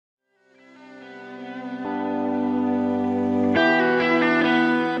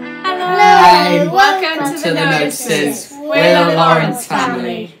Welcome to the notices. We're the Laurence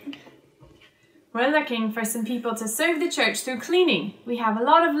family. We're looking for some people to serve the church through cleaning. We have a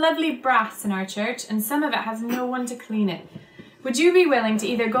lot of lovely brass in our church and some of it has no one to clean it. Would you be willing to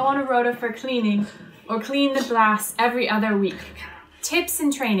either go on a rota for cleaning or clean the brass every other week? Tips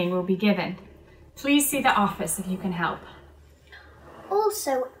and training will be given. Please see the office if you can help.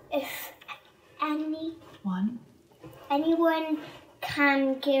 Also, if anyone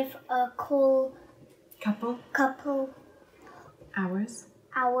can give a call Couple hours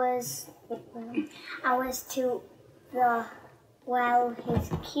to the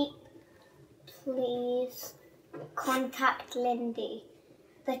his keep, please contact Lindy.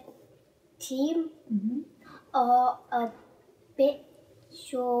 The team are a bit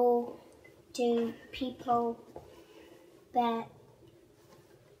short to people that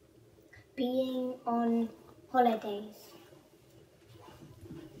being on holidays.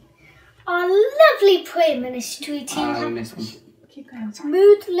 Our lovely prayer ministry team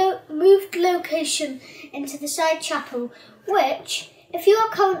moved location into the side chapel, which, if you are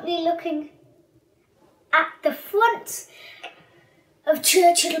currently looking at the front of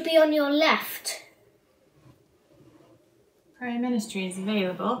church, it'll be on your left. Prayer ministry is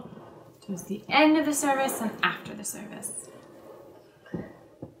available towards the end of the service and after the service.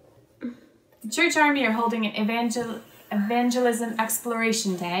 The Church Army are holding an Evangelism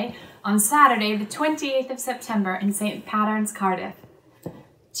Exploration Day on Saturday, the 28th of September in St. Patterns, Cardiff.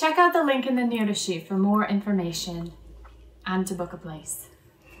 Check out the link in the notice sheet for more information and to book a place.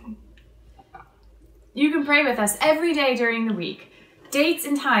 You can pray with us every day during the week. Dates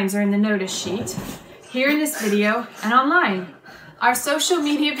and times are in the notice sheet, here in this video, and online. Our social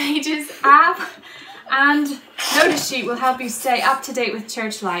media pages, app, and notice sheet will help you stay up to date with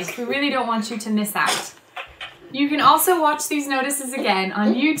church life. We really don't want you to miss out. You can also watch these notices again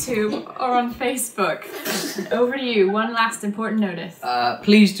on YouTube or on Facebook. And over to you, one last important notice.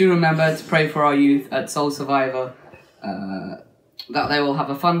 Please do remember to pray for our youth at Soul Survivor, that they will have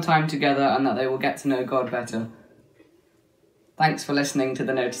a fun time together and that they will get to know God better. Thanks for listening to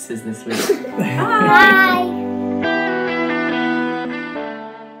the notices this week. Bye.